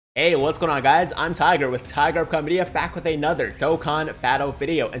Hey, what's going on guys? I'm Tiger with Tiger Uppercut Media, back with another Dokkan battle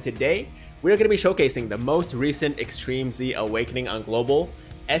video, and today we're going to be showcasing the most recent Extreme Z Awakening on Global,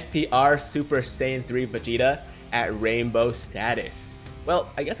 STR Super Saiyan 3 Vegeta at Rainbow status. Well,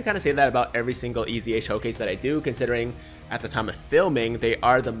 I guess I kind of say that about every single EZA showcase that I do, considering at the time of filming, they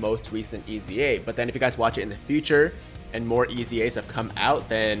are the most recent EZA, but then if you guys watch it in the future and more EZAs have come out,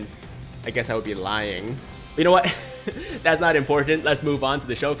 then I guess I would be lying. But you know what? That's not important. Let's move on to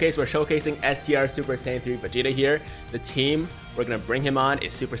the showcase. We're showcasing STR Super Saiyan 3 Vegeta here. The team we're going to bring him on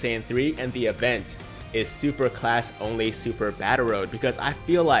is Super Saiyan 3, and the event is Super Class Only Super Battle Road, because I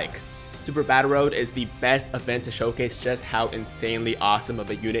feel like Super Battle Road is the best event to showcase just how insanely awesome of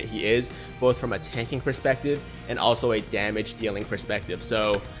a unit he is, both from a tanking perspective and also a damage dealing perspective.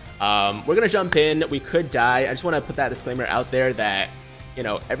 So we're going to jump in. We could die. I just want to put that disclaimer out there that, you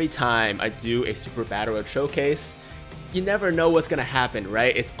know, every time I do a Super Battle Road showcase, you never know what's gonna happen,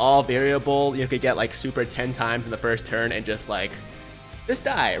 right? It's all variable. You could get like super 10 times in the first turn and just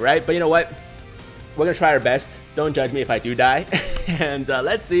die, right? But you know what? We're gonna try our best. Don't judge me if I do die. And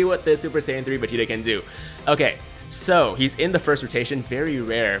let's see what the Super Saiyan 3 Vegeta can do. Okay, so he's in the first rotation. Very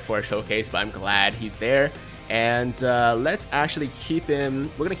rare for a showcase, but I'm glad he's there. And let's actually keep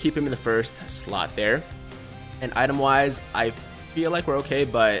him. We're gonna keep him in the first slot there. And item-wise, I feel like we're okay,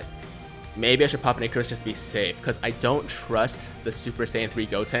 but maybe I should pop an Icarus just to be safe, because I don't trust the Super Saiyan 3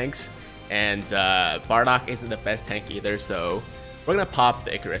 Go tanks, and Bardock isn't the best tank either, so we're gonna pop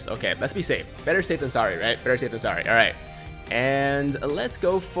the Icarus. Okay, let's be safe. Better safe than sorry, right? Better safe than sorry. All right, and let's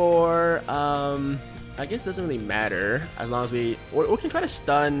go for I guess it doesn't really matter as long as we can try to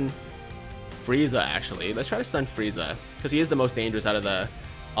stun Frieza. Actually, let's try to stun Frieza, because he is the most dangerous out of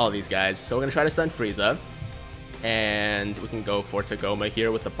all of these guys. So we're gonna try to stun Frieza, and we can go for Tagoma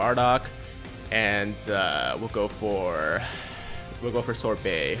here with the Bardock. And we'll go for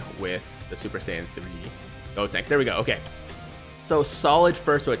Sorbet with the Super Saiyan 3 Go tanks. There we go. Okay, so solid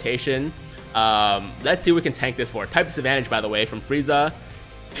first rotation. Let's see what we can tank this for. Type disadvantage, by the way, from Frieza.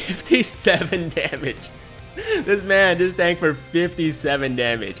 57 damage. This man just tanked for 57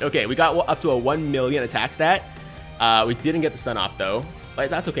 damage. Okay, we got up to a 1 million attack stat. We didn't get the stun off though, but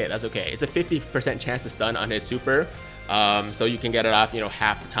that's okay. That's okay. It's a 50% chance to stun on his super. So you can get it off, you know,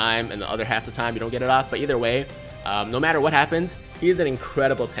 half the time, and the other half the time you don't get it off. But either way, no matter what happens, he is an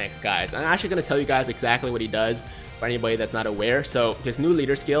incredible tank, guys. I'm actually going to tell you guys exactly what he does for anybody that's not aware. So his new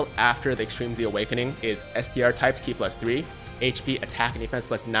leader skill after the Extreme Z Awakening is STR types Ki +3, HP, attack, and defense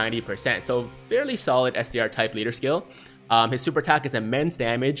plus 90%. So fairly solid STR type leader skill. His super attack is immense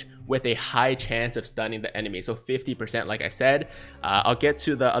damage with a high chance of stunning the enemy. So 50%, like I said. I'll get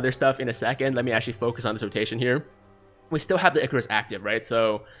to the other stuff in a second. Let me actually focus on this rotation here. We still have the Icarus active, right?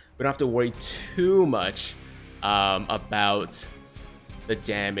 So we don't have to worry too much about the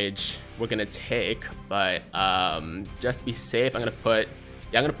damage we're gonna take. But just to be safe, I'm gonna put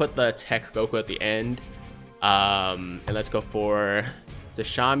the Tech Goku at the end. And let's go for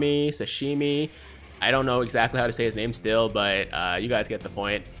Sashimi. I don't know exactly how to say his name still, but you guys get the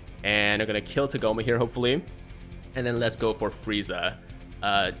point. And I'm gonna kill Tagoma here, hopefully. And then let's go for Frieza.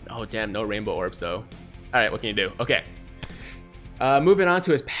 Oh damn, no rainbow orbs though. All right, what can you do? Okay. Moving on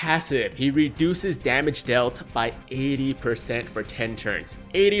to his passive, he reduces damage dealt by 80% for 10 turns.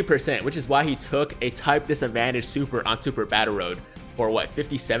 80%, which is why he took a type disadvantage super on Super Battle Road for what,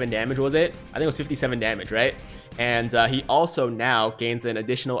 57 damage was it? I think it was 57 damage, right? And he also now gains an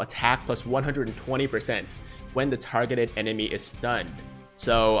additional attack plus 120% when the targeted enemy is stunned.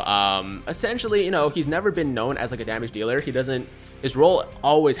 So essentially, you know, he's never been known as like a damage dealer. His role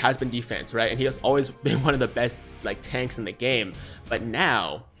always has been defense, right? And he has always been one of the best like tanks in the game. But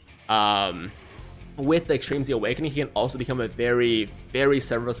now, with the Extreme Z Awakening, he can also become a very, very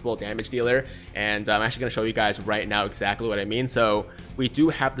serviceable damage dealer. And I'm actually going to show you guys right now exactly what I mean. So we do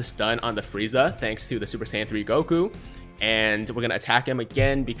have the stun on the Frieza thanks to the Super Saiyan 3 Goku. And we're going to attack him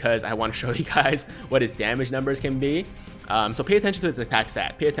again because I want to show you guys what his damage numbers can be. So pay attention to his attack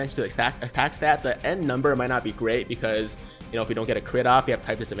stat. Pay attention to the attack stat. The end number might not be great because, you know, if we don't get a crit off, we have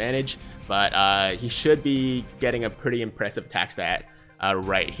type disadvantage. But he should be getting a pretty impressive attack stat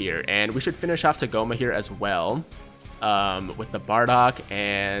right here. And we should finish off Tagoma here as well with the Bardock,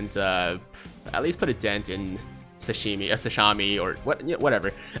 and at least put a dent in Sashimi or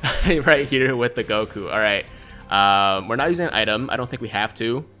whatever right here with the Goku. All right. We're not using an item. I don't think we have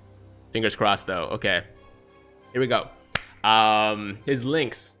to. Fingers crossed though. Okay. Here we go. His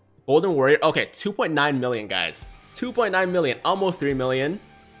links. Golden Warrior. Okay, 2.9 million, guys. 2.9 million. Almost 3 million.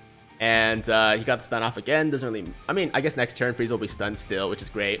 And he got the stun off again. Doesn't really... I mean, I guess next turn Frieza will be stunned still, which is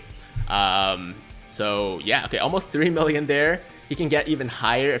great. So, yeah. Okay, almost 3 million there. He can get even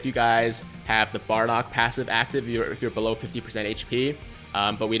higher if you guys have the Bardock passive active, if you're below 50% HP,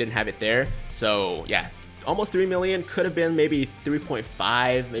 but we didn't have it there. So yeah, almost 3 million, could have been maybe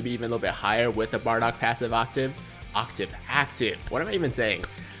 3.5, maybe even a little bit higher with the Bardock passive active. What am I even saying?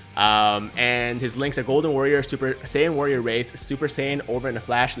 And his links are Golden Warrior, Super Saiyan Warrior Race, Super Saiyan, Over in a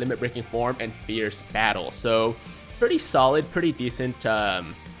Flash, Limit Breaking Form, and Fierce Battle. So pretty solid, pretty decent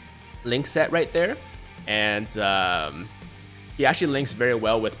link set right there. And he actually links very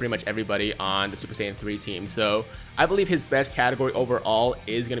well with pretty much everybody on the Super Saiyan 3 team. So I believe his best category overall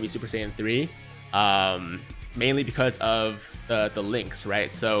is going to be Super Saiyan 3, mainly because of the links,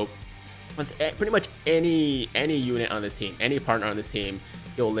 right? So with pretty much any unit on this team, any partner on this team,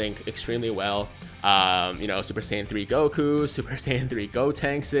 he'll link extremely well. You know, Super Saiyan 3 Goku, Super Saiyan 3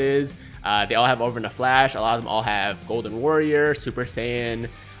 Gotenks, they all have Over in a Flash. A lot of them all have Golden Warrior, Super Saiyan,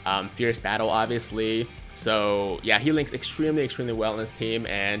 Fierce Battle, obviously. So yeah, he links extremely well in this team,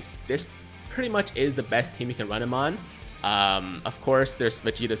 and this pretty much is the best team you can run him on. Of course, there's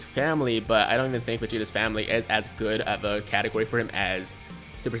Vegeta's family, but I don't even think Vegeta's family is as good of a category for him as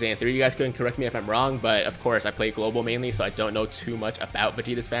Super Saiyan 3. You guys can correct me if I'm wrong, but of course I play global mainly, so I don't know too much about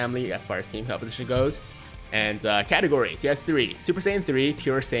Vegeta's family as far as team composition goes. And categories, he has 3: Super Saiyan 3,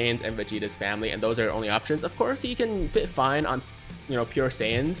 Pure Saiyans, and Vegeta's family, and those are only options. Of course, he can fit fine on, you know, Pure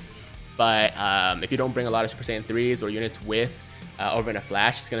Saiyans, but if you don't bring a lot of Super Saiyan 3s or units with Over in a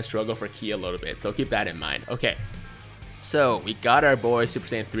Flash, it's going to struggle for Ki a little bit, so keep that in mind. Okay, so we got our boy Super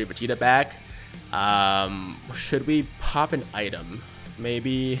Saiyan 3 Vegeta back. Should we pop an item?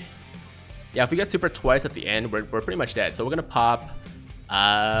 Maybe, yeah, if we get super twice at the end, we're pretty much dead. So we're gonna pop,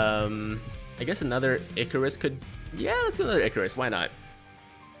 I guess another Icarus could, yeah, let's do another Icarus, why not?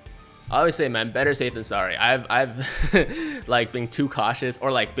 I always say, man, better safe than sorry. I've like been too cautious, or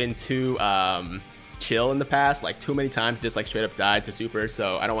like been too chill in the past, like too many times just like straight up died to super,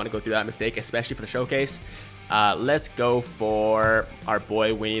 so I don't want to go through that mistake, especially for the showcase. Let's go for our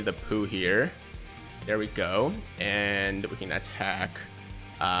boy Winnie the Pooh here. There we go, and we can attack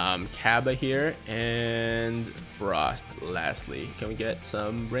Kaba here, and Frost lastly. Can we get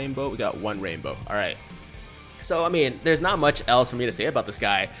some rainbow? We got 1 rainbow. All right. So, I mean, there's not much else for me to say about this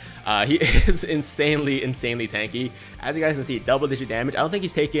guy. He is insanely tanky. As you guys can see, double-digit damage. I don't think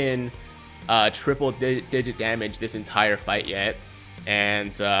he's taken triple-digit damage this entire fight yet.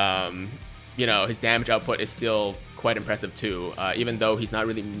 And, you know, his damage output is still quite impressive too, even though he's not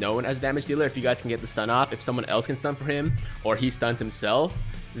really known as a damage dealer. If you guys can get the stun off, if someone else can stun for him, or he stuns himself,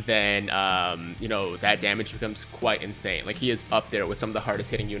 then you know, that damage becomes quite insane. Like, he is up there with some of the hardest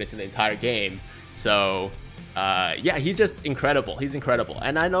hitting units in the entire game. So yeah, he's just incredible. He's incredible.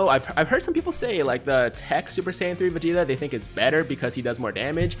 And I know I've heard some people say, like, the tech Super Saiyan 3 Vegeta, they think it's better because he does more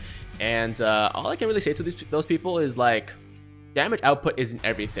damage, and all I can really say to those people is, like, damage output isn't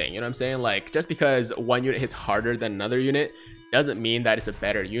everything, you know what I'm saying? Like, just because one unit hits harder than another unit doesn't mean that it's a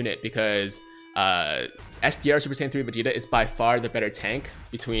better unit, because STR Super Saiyan 3 Vegeta is by far the better tank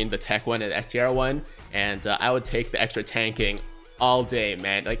between the tech one and the STR one, and I would take the extra tanking all day,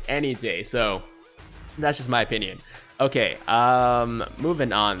 man, like any day. So that's just my opinion. Okay,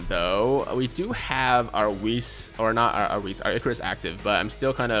 moving on though, we do have our Whis, or not our Whis, our Icarus active, but I'm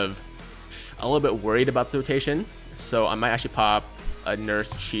still kind of a little bit worried about the rotation. So I might actually pop a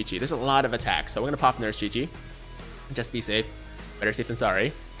Nurse Chi-Chi. There's a lot of attacks, so we're gonna pop Nurse Chi-Chi. Just be safe. Better safe than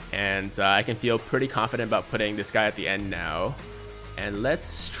sorry. And I can feel pretty confident about putting this guy at the end now. And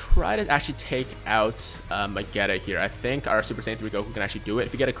let's try to actually take out Vegeta here. I think our Super Saiyan 3 Goku can actually do it.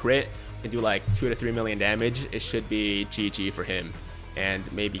 If you get a crit, can do like 2 to 3 million damage. It should be GG for him.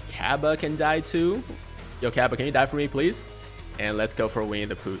 And maybe Kaba can die too. Yo, Kaba, can you die for me, please? And let's go for Winnie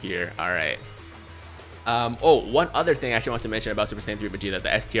the Pooh here. All right. Oh, one other thing I actually want to mention about Super Saiyan 3 Vegeta,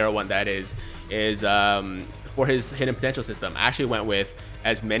 the STR one, that is for his hidden potential system. I actually went with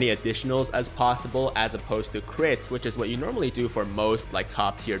as many additionals as possible as opposed to crits, which is what you normally do for most like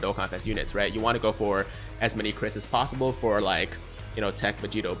top tier Dokkan Fest units, right? You want to go for as many crits as possible for, like, you know, Tech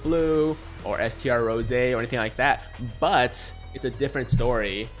Vegito Blue or STR Rose or anything like that. But it's a different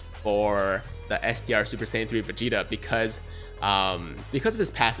story for the STR Super Saiyan 3 Vegeta because of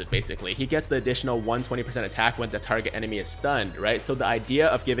his passive. Basically, he gets the additional 120% attack when the target enemy is stunned, right? So the idea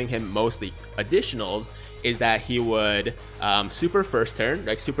of giving him mostly additionals is that he would super first turn,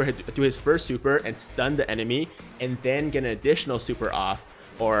 like do his first super and stun the enemy, and then get an additional super off,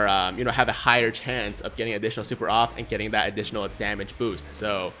 or you know, have a higher chance of getting additional super off and getting that additional damage boost.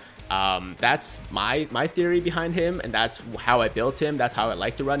 So that's my theory behind him, and that's how I built him. That's how I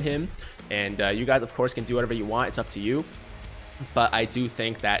like to run him. And you guys, of course, can do whatever you want. It's up to you. but I do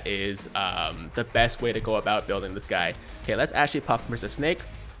think that is the best way to go about building this guy. Okay, let's actually pop Mr. Snake,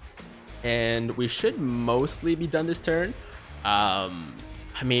 and we should mostly be done this turn. I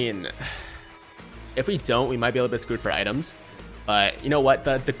mean, if we don't, we might be a little bit screwed for items. But you know what?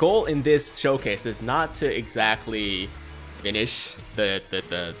 The goal in this showcase is not to exactly finish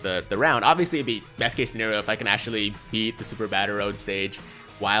the round. Obviously, it'd be best case scenario if I can actually beat the Super Battle Road stage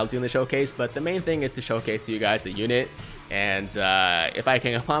while doing the showcase. But the main thing is to showcase to you guys the unit. And if I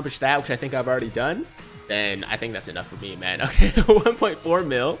can accomplish that, which I think I've already done, then I think that's enough for me, man. Okay, 1.4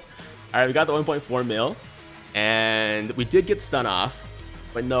 mil. All right, we got the 1.4 mil. And we did get the stun off,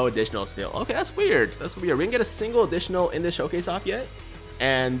 but no additional still. Okay, that's weird. That's weird. We didn't get a single additional in this showcase off yet.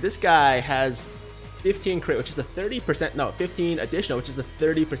 And this guy has 15 crit, which is a 30%, no, 15 additional, which is a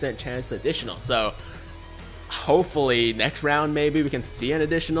 30% chance to additional. So hopefully next round maybe we can see an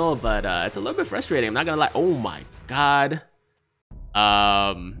additional, but it's a little bit frustrating. I'm not gonna lie. Oh my god.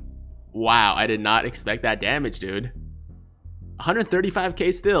 Wow, I did not expect that damage, dude.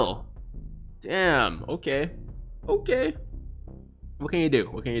 135k still. Damn. Okay. Okay. What can you do?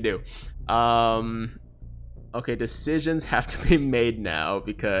 What can you do? Okay, decisions have to be made now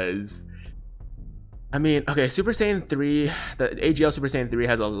because I mean, okay, Super Saiyan 3, the AGL Super Saiyan 3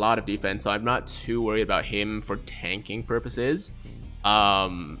 has a lot of defense, so I'm not too worried about him for tanking purposes.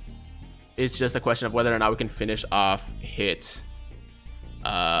 It's just a question of whether or not we can finish off hit.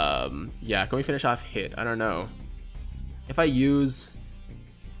 Yeah, can we finish off hit? I don't know. If I use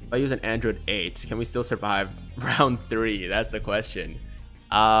an Android 8, can we still survive round 3? That's the question.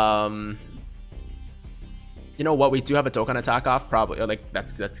 You know what? We do have a Dokkan attack off, probably. Like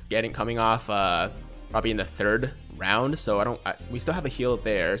that's coming off. Probably in the 3rd round. So we still have a heal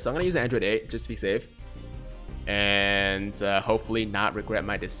there. So I'm gonna use Android 8 just to be safe, and hopefully not regret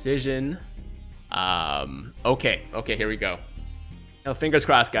my decision. Okay, here we go. Oh, fingers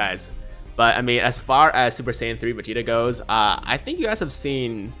crossed, guys. But I mean, as far as Super Saiyan 3 Vegeta goes, I think you guys have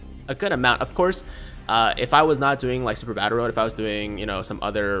seen a good amount. Of course, if I was not doing like Super Battle Road, if I was doing, you know, some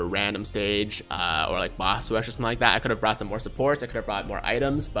other random stage or like boss rush or something like that, I could have brought some more supports, I could have brought more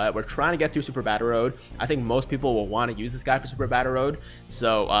items, but we're trying to get through Super Battle Road. I think most people will want to use this guy for Super Battle Road,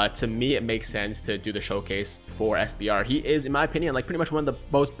 so to me it makes sense to do the showcase for SBR. He is, in my opinion, like pretty much one of the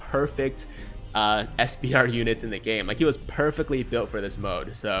most perfect SBR units in the game. Like he was perfectly built for this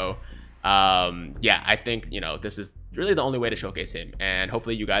mode. So yeah, I think, you know, this is really the only way to showcase him, and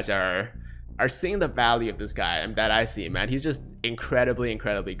hopefully you guys are seeing the value of this guy and that I see, man. He's just incredibly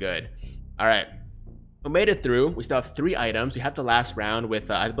good. All right, we made it through. We still have 3 items. We have the last round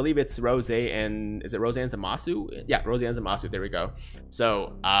with I believe it's Rose and, is it Rose and Zamasu? Yeah, Rose and Zamasu. There we go.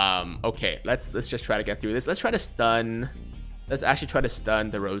 So okay, let's just try to get through this. Let's actually try to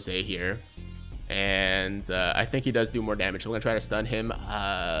stun the Rose here, and I think he does do more damage. So we're gonna try to stun him.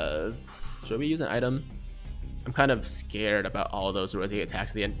 Should we use an item? I'm kind of scared about all those Rose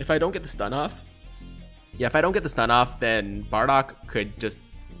attacks at the end. If I don't get the stun off, yeah, if I don't get the stun off, then Bardock could just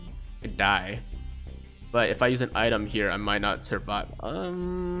die. But if I use an item here, I might not survive.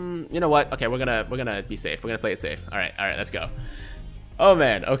 You know what? Okay, we're gonna be safe. We're gonna play it safe. All right, let's go. Oh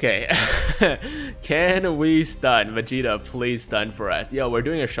man, okay. Can we stun Vegeta? Please stun for us. Yo, we're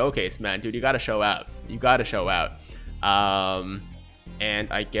doing a showcase, man, dude. You gotta show out. You gotta show out.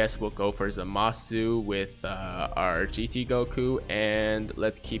 And I guess we'll go for Zamasu with our GT Goku, and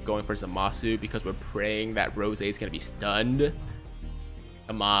let's keep going for Zamasu because we're praying that Rose is gonna be stunned.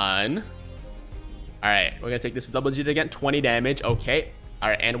 Come on. All right, we're gonna take this double Vegeta again. 20 damage. Okay. All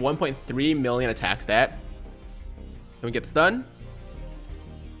right, and 1.3 million attack stat. Can we get the stun?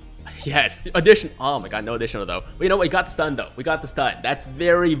 Yes, addition. Oh my god, no additional though. But you know what? We got the stun though. We got the stun. That's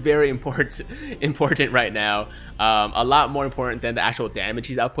very important right now. A lot more important than the actual damage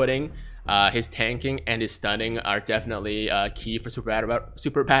he's outputting. His tanking and his stunning are definitely key for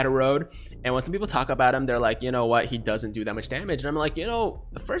Super Battle Road. And when some people talk about him, they're like, you know what, he doesn't do that much damage. And I'm like, you know,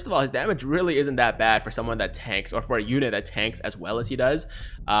 first of all, his damage really isn't that bad for someone that tanks, or for a unit that tanks as well as he does.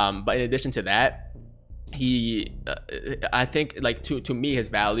 But in addition to that, he I think, like, to me, his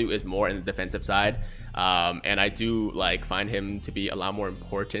value is more in the defensive side, and I do like find him to be a lot more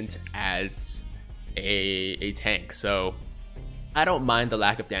important as a tank. So I don't mind the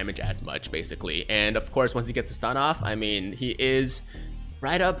lack of damage as much, basically. And of course, once he gets a stun off, I mean, he is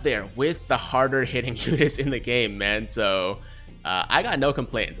right up there with the harder hitting units in the game, man. So I got no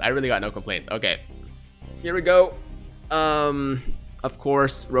complaints. I really got no complaints. Okay, here we go. Of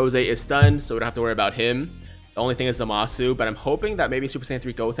course, Rose is stunned, so we don't have to worry about him. The only thing is Zamasu, but I'm hoping that maybe Super Saiyan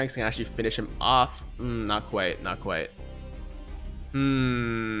 3 Gotenks can actually finish him off. Not quite, not quite.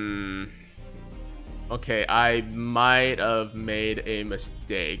 Okay, I might have made a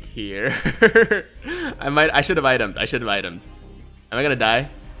mistake here. I should have itemed. Am I gonna die?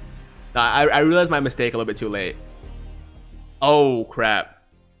 No, I realized my mistake a little bit too late. Oh, crap.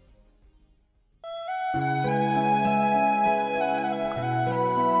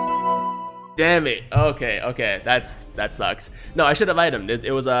 Damn it. Okay. That sucks. No, I should have itemed.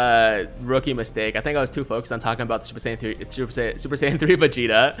 It was a rookie mistake. I think I was too focused on talking about the Super Saiyan 3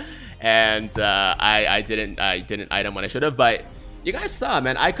 Vegeta, and I didn't item when I should have. But you guys saw,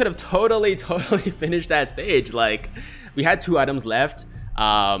 man, I could have totally finished that stage. Like, we had 2 items left.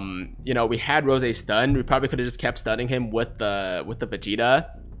 You know, we had Rose stun. We probably could have just kept stunning him with the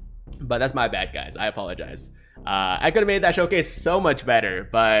Vegeta, but that's my bad, guys. I apologize. I could have made that showcase so much better,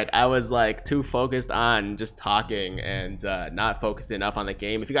 but I was like too focused on just talking and not focused enough on the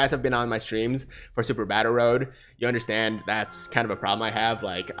game. If you guys have been on my streams for Super Battle Road, you understand that's kind of a problem I have.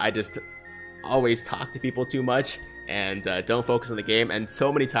 Like, I just always talk to people too much and don't focus on the game, and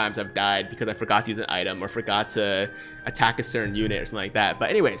so many times I've died because I forgot to use an item or forgot to attack a certain unit or something like that.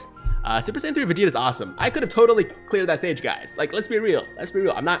 But anyways, Super Saiyan 3 Vegeta is awesome. I could have totally cleared that stage, guys. Like, let's be real.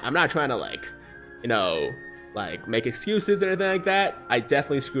 I'm not trying to, like, you know, like, make excuses or anything like that. I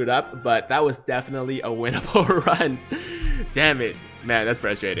definitely screwed up, but that was definitely a winnable run. Damn it, man, that's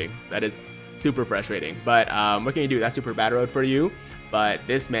frustrating. That is super frustrating. But what can you do? That's Super Battle Road for you. But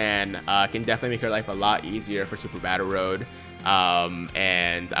this man can definitely make your life a lot easier for Super Battle Road.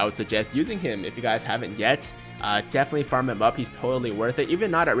 And I would suggest using him if you guys haven't yet. Definitely farm him up. He's totally worth it.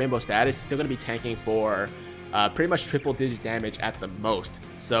 Even not at rainbow status, he's still going to be tanking for pretty much triple-digit damage at the most.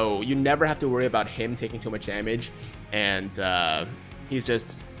 So you never have to worry about him taking too much damage. And he's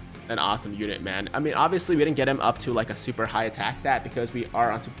just an awesome unit, man. I mean, obviously we didn't get him up to like a super high attack stat because we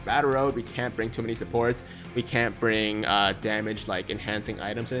are on Super Battle Road. We can't bring too many supports. We can't bring damage like enhancing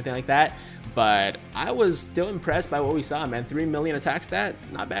items or anything like that. But I was still impressed by what we saw, man. 3 million attack stat,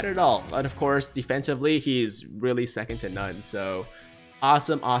 not bad at all. And of course, defensively, he's really second to none. So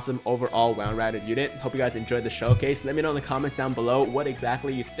awesome overall well-rounded unit. Hope you guys enjoyed the showcase. Let me know in the comments down below what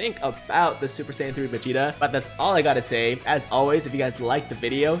exactly you think about the Super Saiyan 3 Vegeta. But that's all I gotta say. As always, if you guys liked the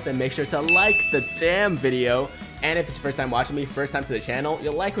video, then make sure to like the damn video. And if it's your first time watching me, first time to the channel,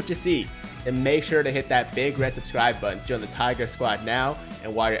 you'll like what you see, then make sure to hit that big red subscribe button. Join the Tiger Squad now.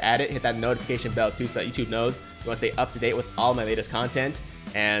 And while you're at it, hit that notification bell too so that YouTube knows you want to stay up to date with all my latest content.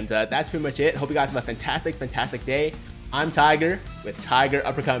 And that's pretty much it. Hope you guys have a fantastic day. I'm Tiger with Tiger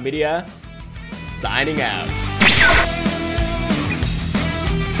Uppercut Media, signing out.